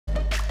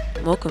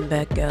Welcome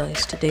back,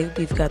 guys. Today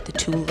we've got the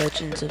two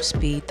legends of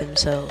speed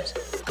themselves,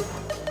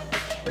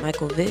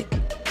 Michael Vick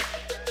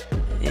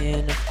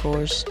and of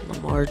course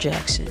Lamar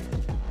Jackson.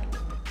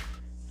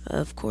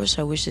 Of course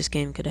I wish this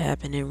game could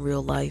happen in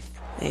real life,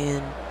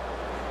 and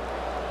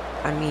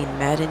I mean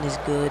Madden is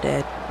good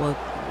at what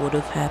would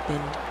have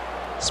happened,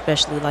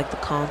 especially like the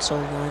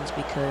console ones,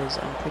 because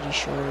I'm pretty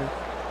sure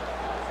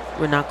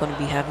we're not going to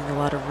be having a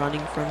lot of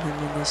running from him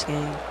in this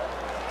game.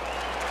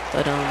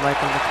 But like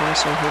on the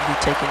console, he'll be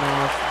taking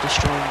off,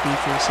 destroying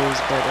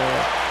defenses, but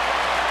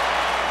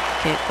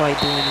can't quite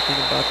do anything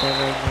about that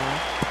right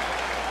now.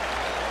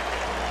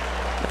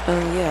 But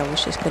yeah, I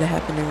wish this could have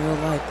happened in real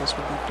life. This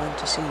would be fun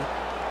to see.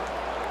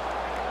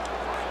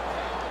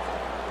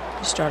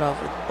 You start off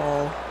with the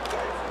ball,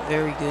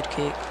 very good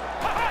kick,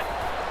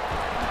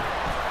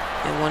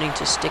 and wanting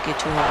to stick it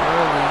to him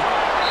early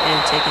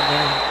and take him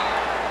down.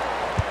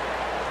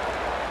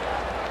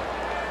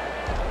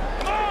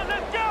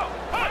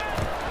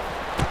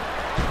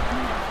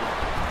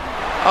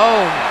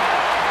 Oh,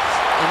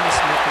 Emmitt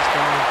Smith is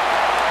gone.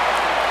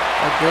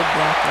 A good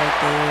block right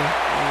there,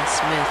 and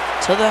Smith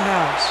to the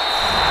house.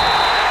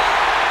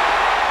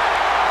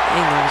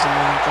 Dang, that was a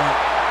long jump.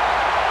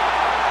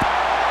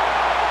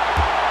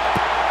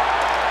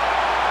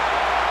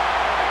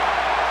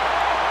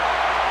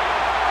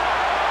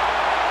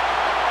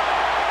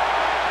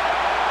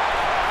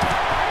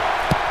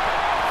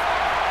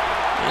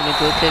 And a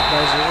good kick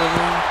by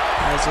Zimmerman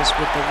has us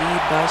with the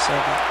lead by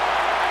 7.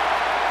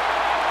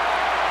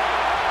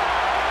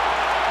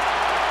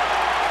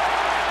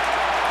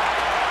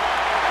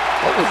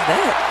 What was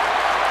that?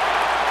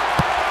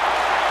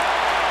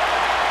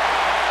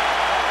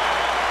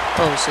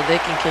 Oh, so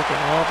they can kick it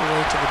all the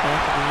way to the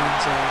back of the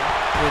end zone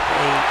with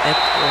I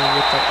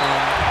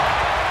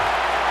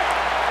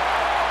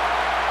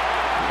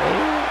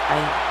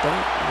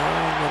don't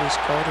know what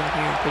it's called in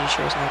here. I'm pretty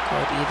sure it's not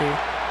called either.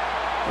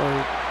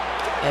 Or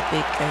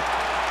epic.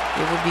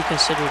 It would be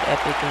considered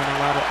epic in a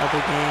lot of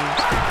other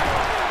games.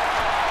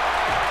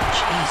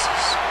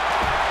 Jesus.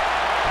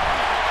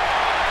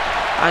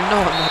 I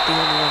know I'm not the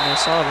only one that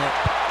saw that.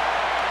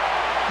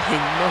 I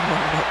know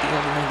I'm not the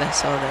only one that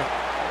saw that.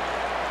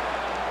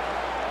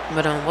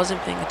 But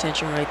wasn't paying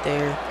attention right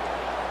there.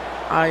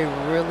 I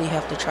really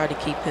have to try to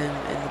keep him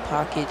in the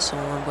pocket, so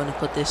I'm going to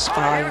put this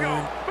spy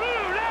on.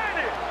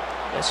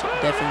 That's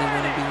definitely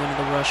going to be one of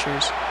the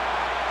rushers.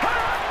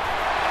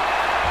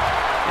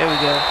 There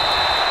we go.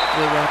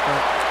 Good wrap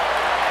up.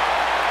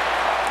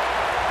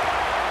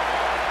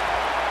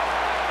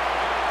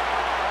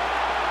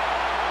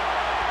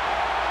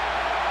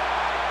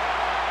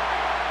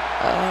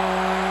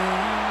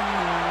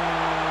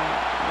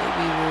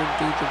 Maybe we'll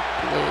do the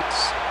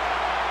blitz.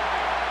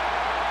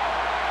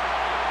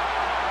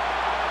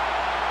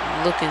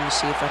 I'm looking to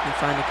see if I can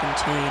find a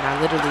contain. I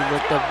literally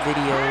looked up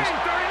videos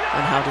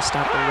on how to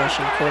stop a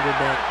rushing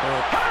quarterback,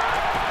 but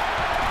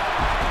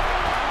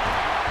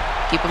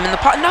keep him in the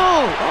pot.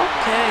 No!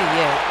 Okay,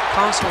 yeah.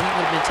 Console, he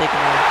would have been taken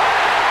off.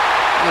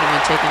 He would have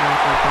been taken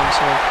off on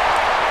console.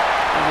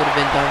 He would have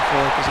been done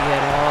for because he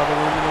had all the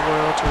room in the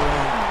world to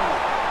run.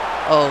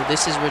 Oh,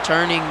 this is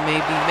returning,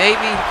 maybe.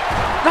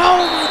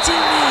 No, my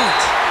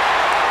teammate!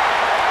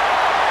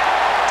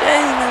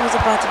 Dang, that was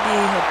about to be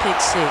a pick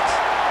 6.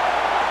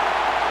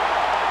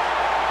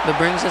 But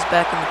brings us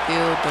back in the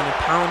field, gonna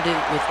pound it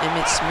with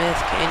Emmitt Smith.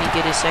 Can he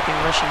get his second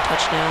rushing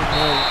touchdown?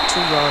 No, 2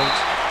 yards.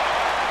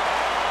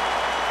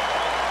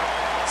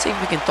 Let's see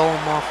if we can throw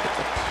him off with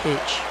a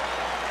pitch.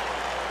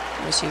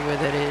 Let me see where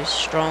that is.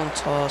 Strong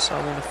toss. I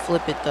want to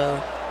flip it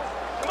though.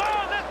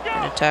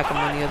 And attack him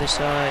on the other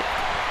side.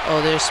 Oh,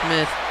 there's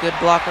Smith. Good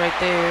block right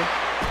there.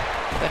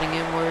 Cutting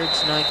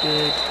inwards, not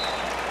good.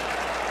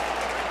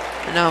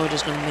 And now we're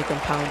just going to make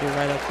him pound it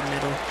right up the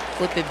middle.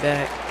 Flip it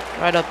back.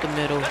 Right up the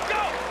middle.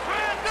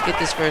 Let's get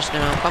this first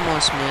down. Come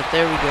on, Smith.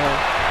 There we go.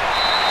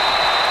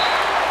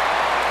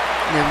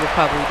 And then we'll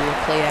probably do a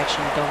play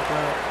action dump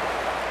route.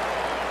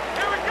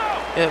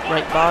 Yep,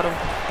 right bottom.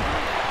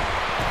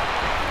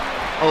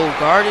 Oh,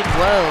 guarded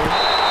well.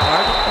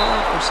 Guarded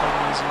well for some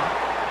reason.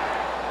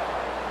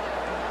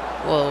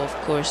 Well, of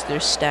course, they're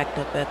stacked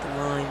up at the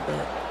line,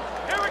 but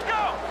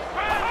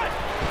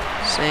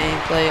same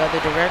play,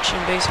 other direction,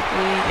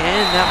 basically,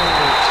 and that one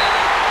works.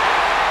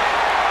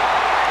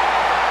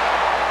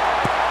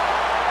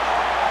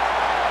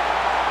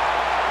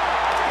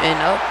 And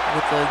up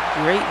with a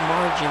great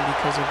margin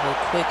because of a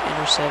quick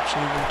interception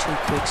and 2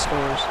 quick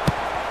scores.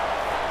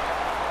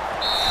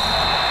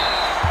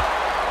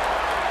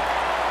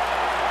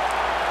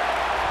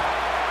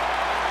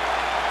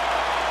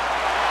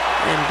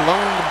 And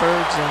blowing the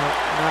birds out,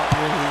 not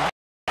really.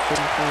 50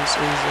 points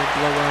is a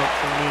blowout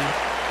for me.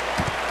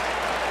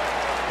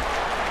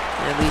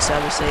 At least I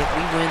would say if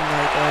we win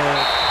like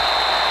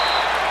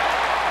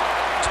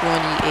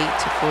 28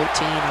 to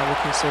 14, I would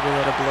consider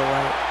that a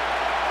blowout.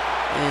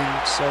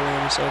 And so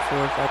on and so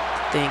forth. I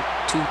think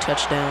 2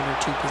 touchdown or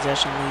 2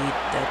 possession lead,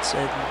 that's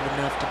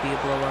enough to be a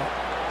blowout.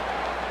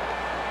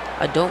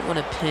 I don't want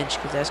to pinch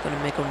because that's going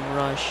to make them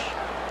rush.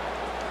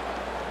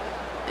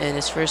 And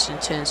it's 1st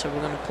and 10, so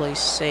we're going to play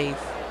safe.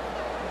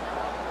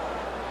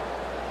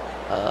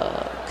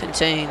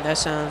 Contain, that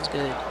sounds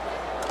good.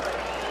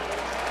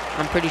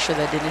 I'm pretty sure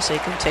that didn't say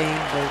contain,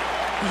 but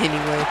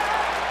anyway.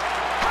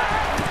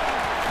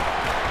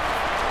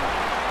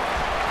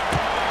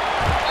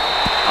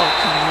 Oh,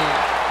 come on.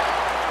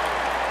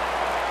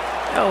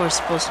 Oh, we're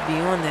supposed to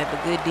be on that,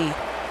 but good D.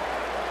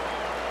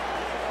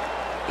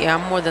 Yeah,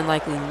 I'm more than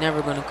likely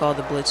never going to call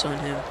the blitz on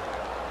him.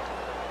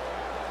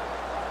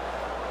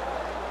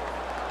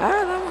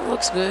 Ah, that one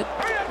looks good.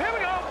 Here we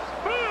go.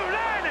 Blue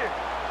 90.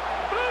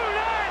 Blue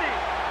 90.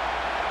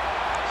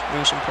 Let's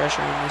bring some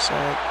pressure on this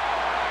side.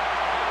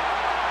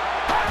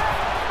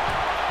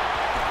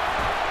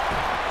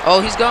 Oh,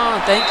 he's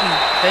gone. Thank you.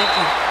 Thank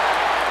you.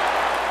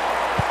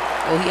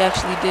 Oh, he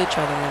actually did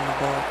try to run the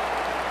ball.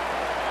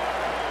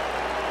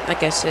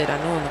 Like I said, I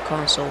know in the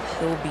console,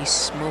 he'll be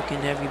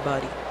smoking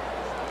everybody.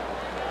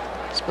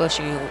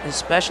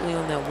 Especially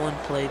on that one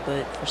play,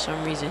 but for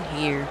some reason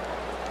here,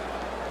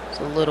 it's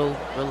a little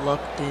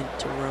reluctant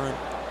to run.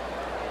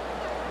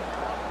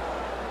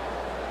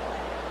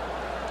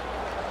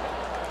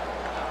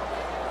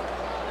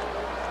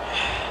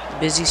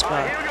 Busy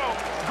spot. Here we go.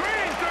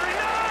 Green 39.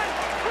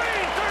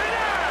 Green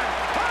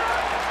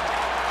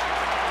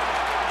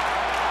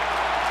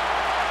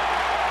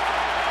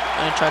 39.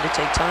 Gonna try to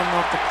take time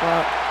off the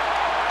clock.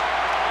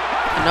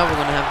 I know we're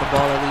gonna have the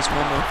ball at least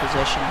one more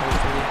possession,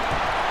 hopefully.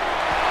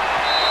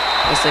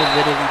 Unless they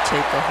literally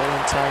take a whole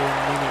entire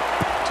minute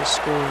to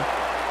score.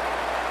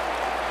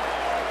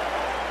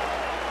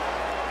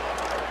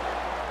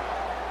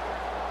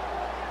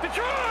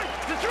 Detroit!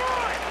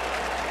 Detroit!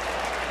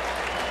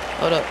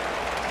 Hold up.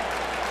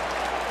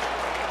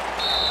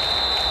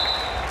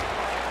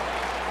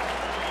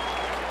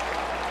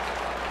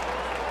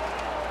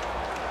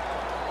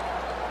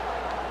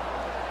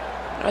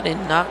 I did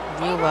not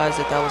realize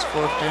that that was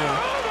 4th down.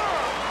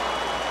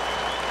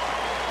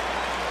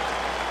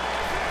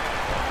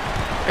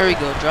 There we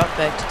go. Drop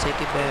back to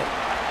take it back.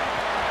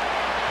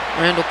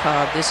 Randall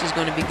Cobb. This is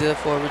going to be good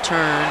for a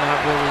return.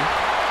 Not really.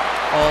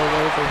 All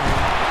over him.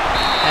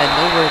 Had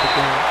nowhere to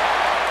go.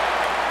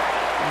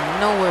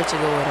 Nowhere to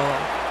go at all.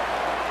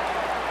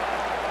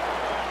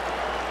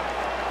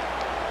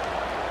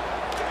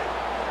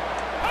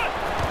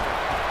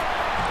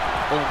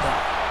 Oh,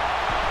 God.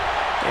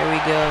 There we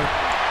go.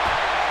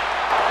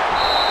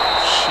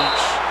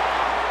 Sheesh.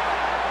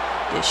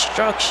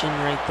 Destruction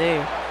right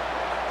there.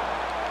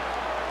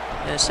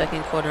 In the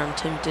 2nd quarter, I'm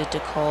tempted to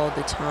call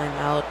the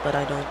timeout, but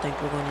I don't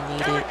think we're going to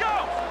need it.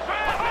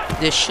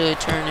 This should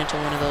turn into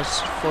one of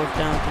those 4th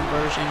down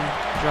conversion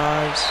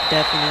drives,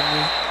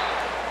 definitely.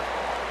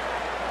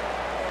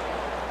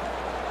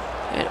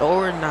 And,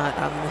 or not,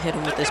 I'm going to hit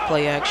him with this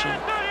play action.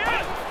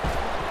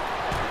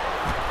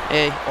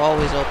 Hey,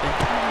 always open.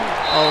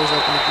 Always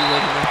open if you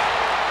wait enough.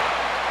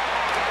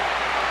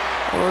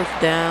 4th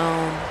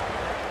down.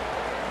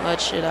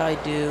 What should I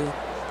do?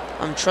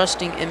 I'm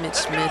trusting Emmitt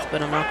Smith,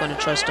 but I'm not going to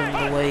trust him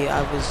the way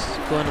I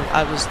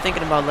was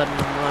thinking about letting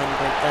him run,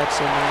 but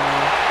that's a no-no.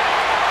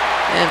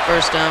 And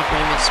 1st down for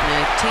Emmitt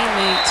Smith.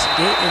 Teammates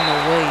get in the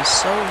way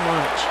so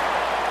much.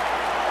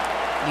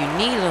 You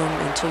need them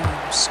until you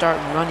start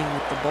running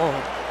with the ball.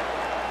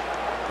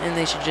 And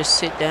they should just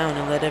sit down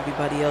and let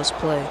everybody else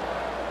play.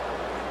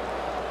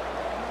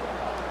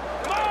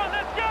 Come on,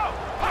 let's go.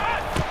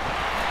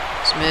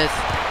 Smith.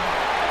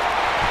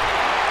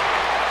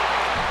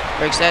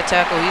 Breaks that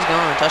tackle. He's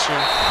gone.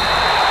 Touchdown.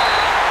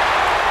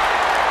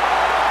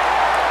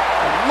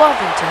 I'm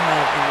loving to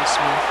have Emmitt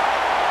Smith.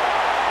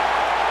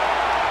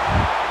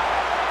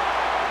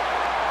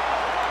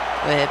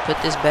 Go ahead,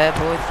 put this bad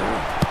boy through.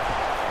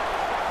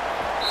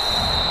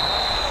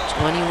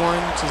 21-0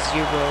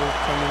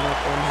 coming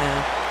up on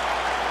half.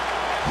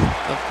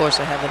 Of course,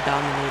 I have a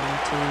dominating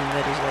team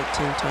that is like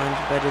 10 times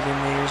better than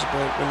theirs,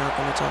 but we're not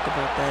going to talk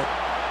about that.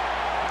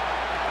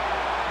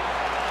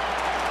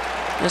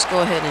 Let's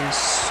go ahead and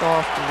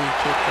softly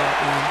kick that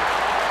in.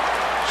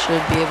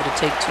 Should be able to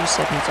take 2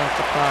 seconds off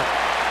the clock.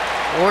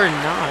 Or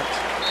not.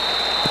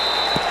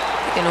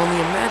 I can only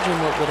imagine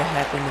what would have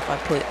happened if I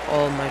put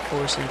all my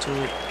force into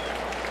it.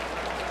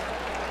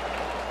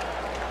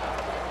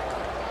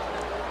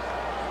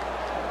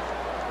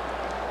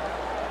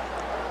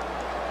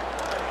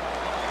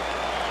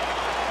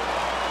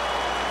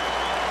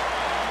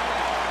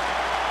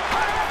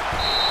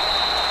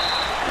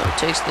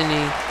 Takes the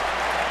knee.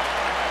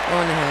 1.5.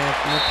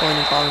 No point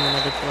in calling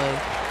another play.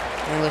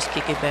 And let's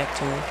kick it back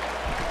to him.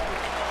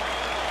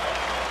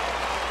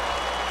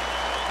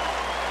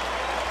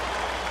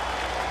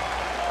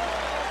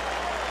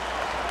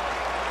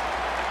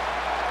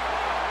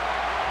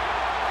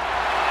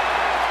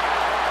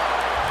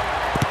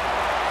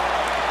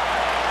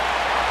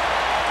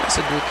 That's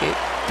a good kick.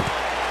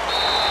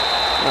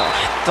 Oh, I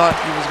thought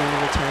he was going to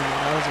return it.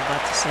 I was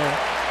about to say.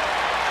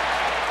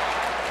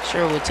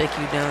 Sure will take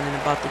you down in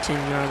about the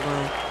 10-yard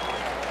line.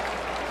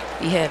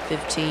 He had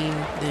 15,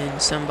 then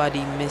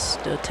somebody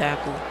missed a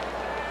tackle.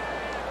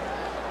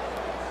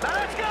 Now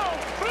let's go.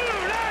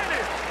 Blue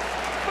 90.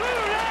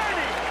 Blue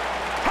 90.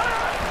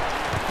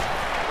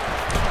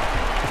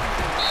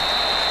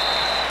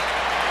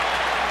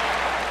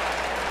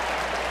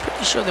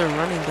 pretty sure their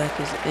running back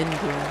is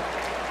ingrown.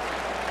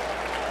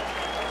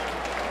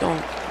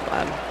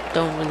 I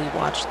don't really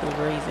watch the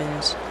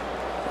Ravens.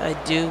 I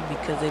do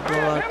because they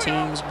blow out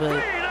teams,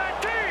 but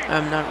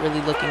I'm not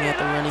really looking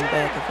at the running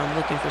back. If I'm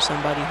looking for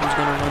somebody who's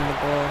going to run the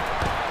ball,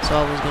 it's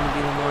always going to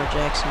be Lamar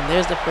Jackson.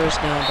 There's the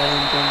first down by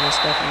Ingram. That's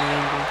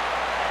definitely Ingram.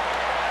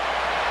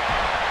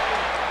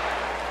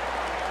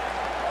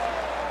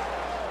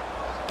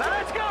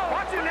 Let's go.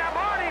 Watch him now,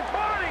 Barney.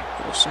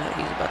 Oh snap,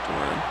 he's about to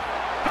run.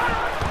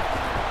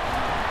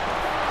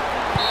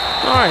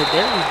 Alright,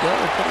 there we go.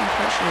 Putting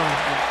pressure on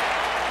him.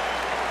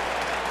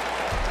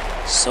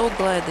 So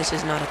glad this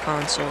is not a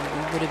console.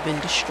 We would have been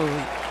destroyed.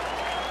 Here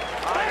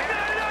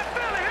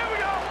we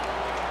go.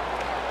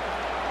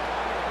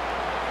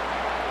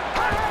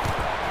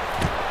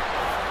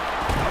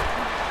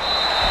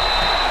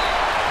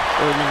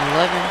 3rd and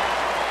 11.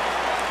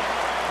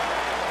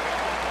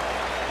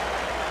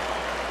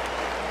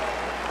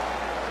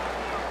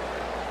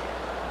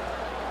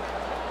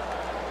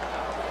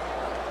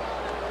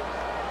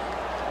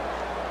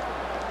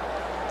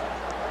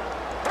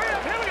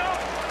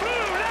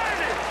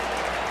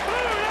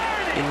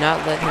 Do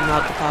not let him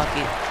out the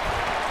pocket.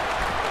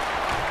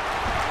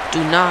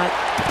 Do not.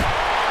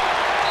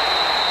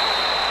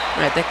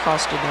 Alright, that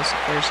costed us a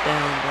first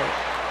down,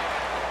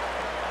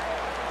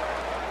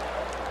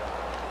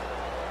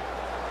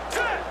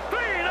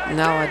 but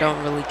now I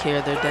don't really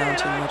care. They're down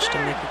too much to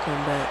make a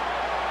comeback.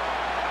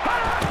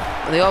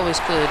 They always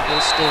could, but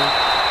still.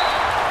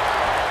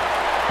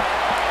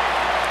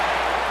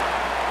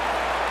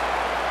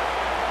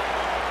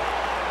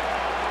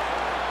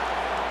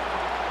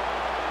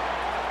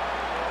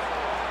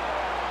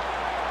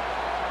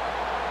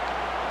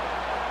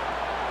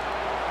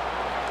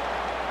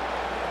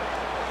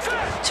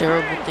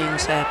 Terrible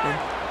things happen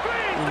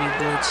when you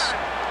blitz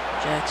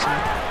Jackson.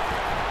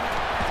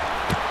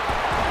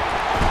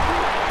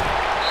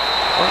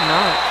 Or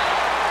not.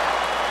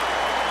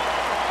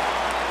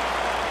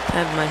 I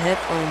had my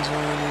headphones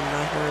on and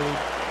I heard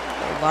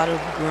a lot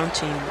of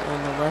grunting on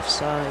the left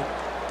side.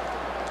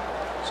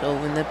 So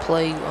when the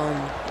play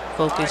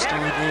focused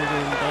on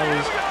Ingram,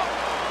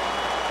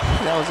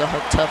 that was a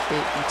tough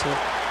hit he took,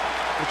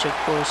 which of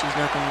course he's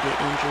not going to get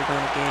injured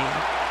on a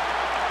game.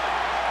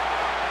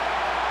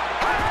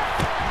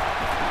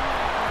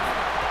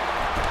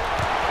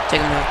 Take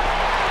him out.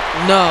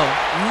 No.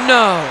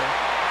 No.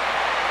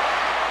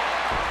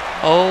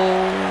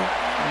 Oh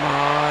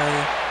my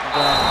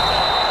God.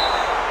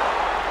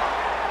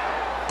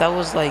 That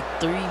was like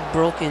 3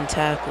 broken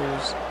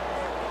tackles.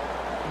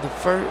 The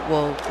first,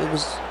 well,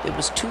 it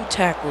was 2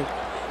 tackles.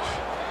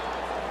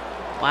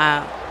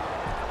 Wow.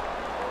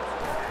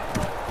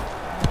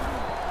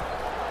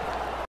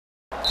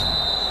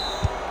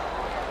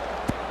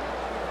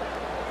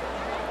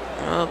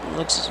 Oh,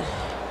 looks.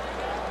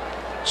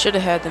 Should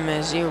have had them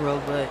at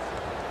 0, but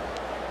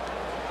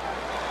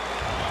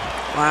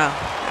wow,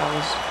 that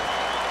was.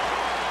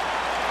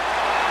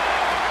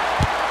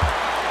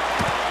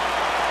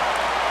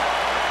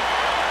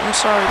 I'm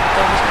sorry, but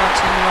that was not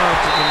 10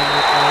 yards. It didn't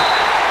look like.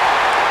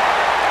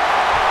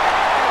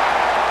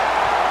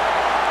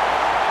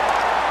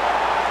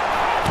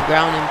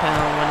 Ground and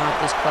pound went off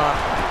this clock.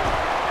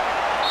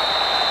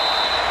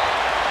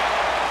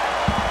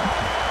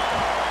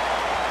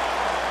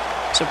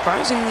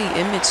 Surprisingly,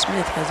 Emmitt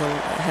Smith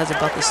has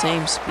about the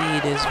same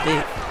speed as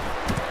Vic.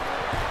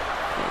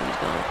 Yeah, he's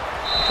gone.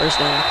 First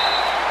down.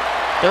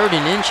 3rd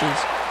and inches.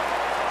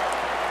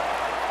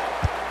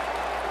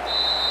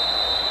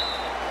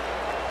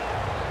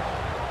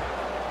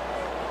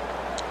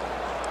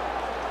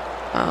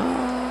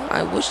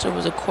 I wish there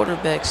was a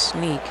quarterback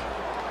sneak,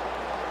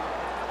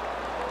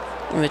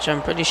 which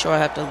I'm pretty sure I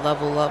have to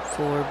level up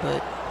for,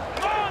 but.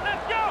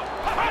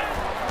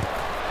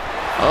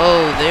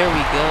 Oh, there we go.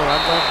 I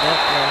love that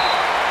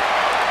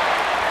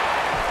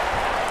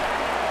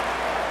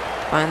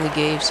play. Finally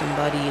gave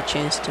somebody a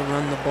chance to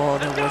run the ball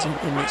that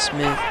wasn't Emmitt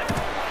Smith.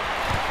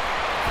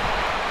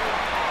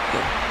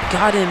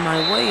 Got in my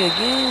way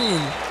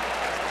again.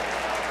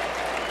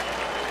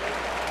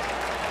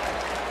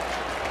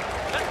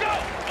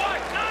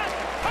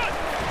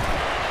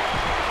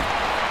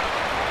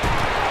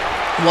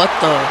 What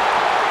the?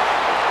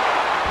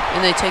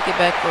 And they take it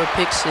back for a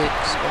pick 6,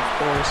 of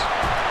course.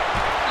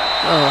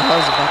 Oh, I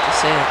was about to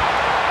say.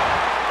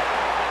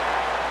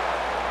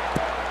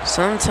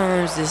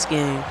 Sometimes this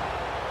game,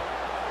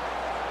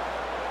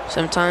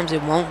 sometimes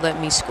it won't let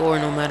me score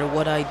no matter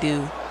what I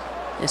do.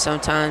 And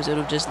sometimes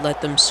it'll just let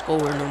them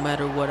score no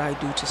matter what I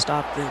do to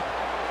stop them.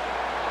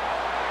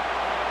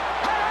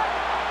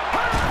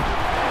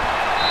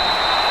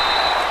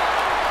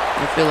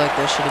 I feel like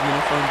that should have been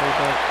a fumble,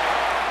 but.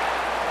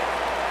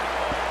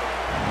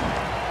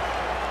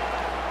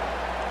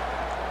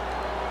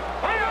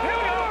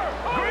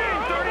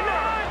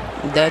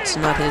 That's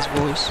not his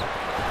voice.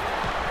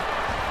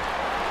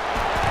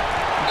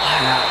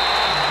 Wow.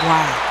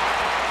 Wow.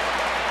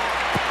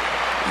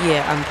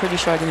 Yeah, I'm pretty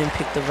sure I didn't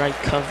pick the right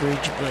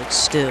coverage, but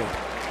still.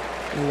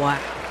 Wow.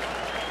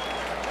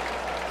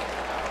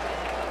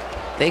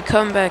 They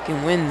come back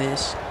and win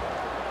this.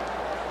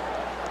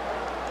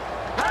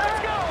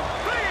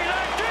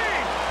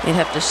 They'd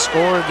have to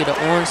score, get an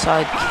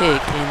onside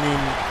kick, and then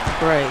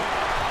pray.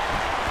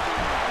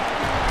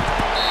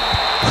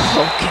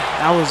 Okay,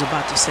 I was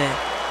about to say.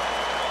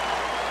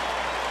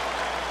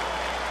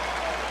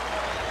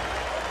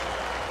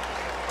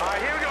 All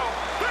right, here we go.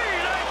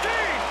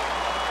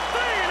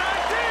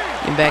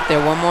 3-19. Get back there.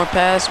 One more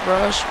pass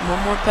rush.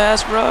 One more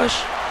pass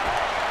rush.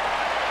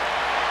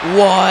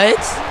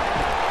 What?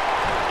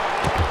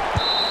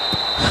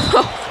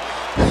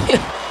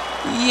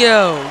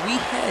 Yo, we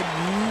had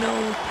no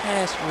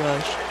pass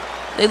rush.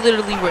 They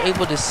literally were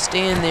able to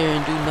stand there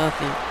and do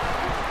nothing.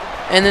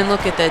 And then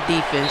look at that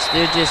defense.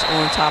 They're just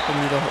on top of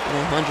me the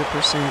 100%.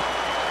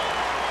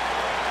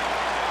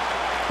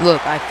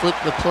 Look, I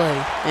flipped the play,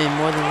 and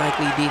more than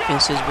likely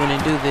defenses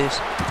wouldn't do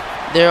this.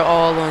 They're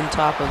all on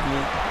top of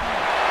me.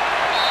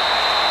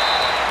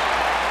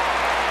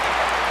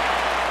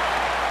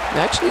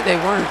 Actually, they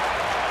weren't.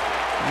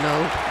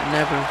 No,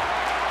 never.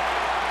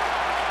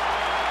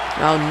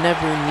 I'll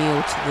never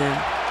kneel to them.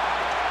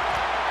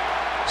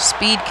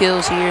 Speed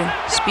kills here.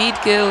 Speed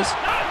kills.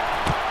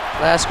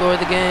 Last score of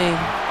the game.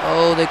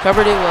 Oh, they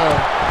covered it well.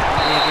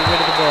 Yeah, get rid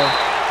of the ball.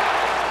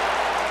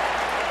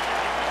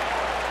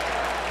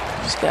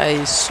 This guy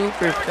is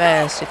super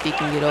fast if he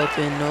can get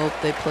open. Nope,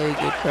 they play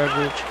good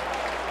coverage.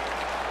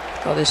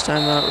 Call this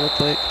timeout real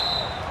quick.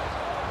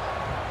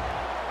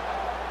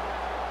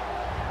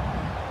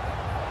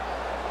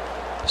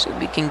 So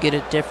we can get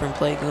a different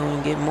play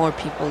going, get more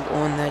people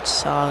on that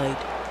side.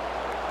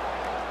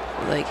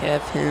 Like,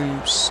 have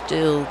him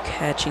still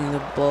catching the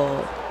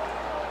ball.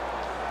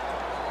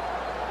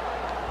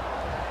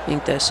 I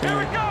think that's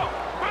him.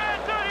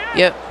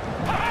 Yep.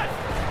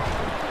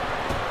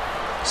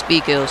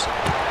 Speed kills.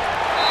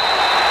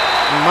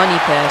 Money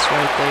pass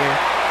right there.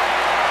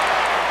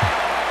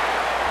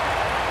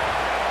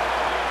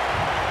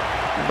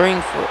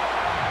 Bring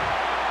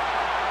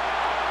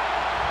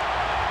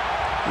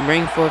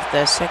forth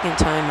that second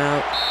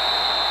timeout.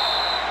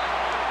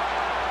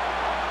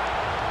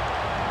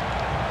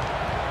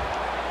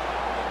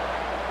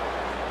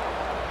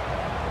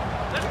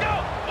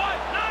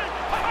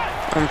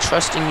 I'm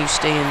trusting you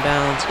stay in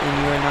bounds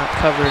and you are not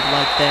covered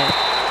like that.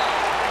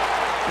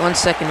 1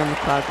 second on the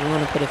clock. We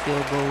want to put a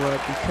field goal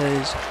up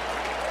because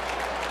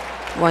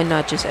why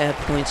not just add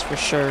points for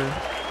sure?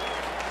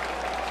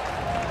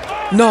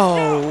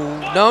 No.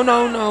 No,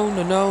 no, no,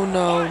 no, no,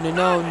 no, no,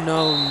 no,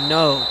 no,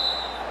 no.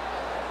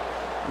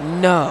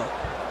 No.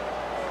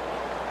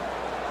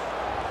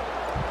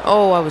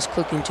 Oh, I was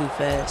clicking too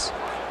fast.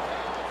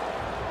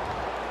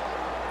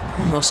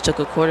 Almost took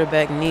a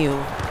quarterback kneel.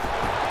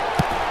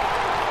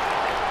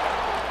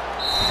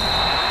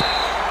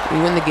 We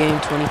win the game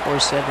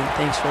 24-7.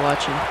 Thanks for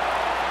watching.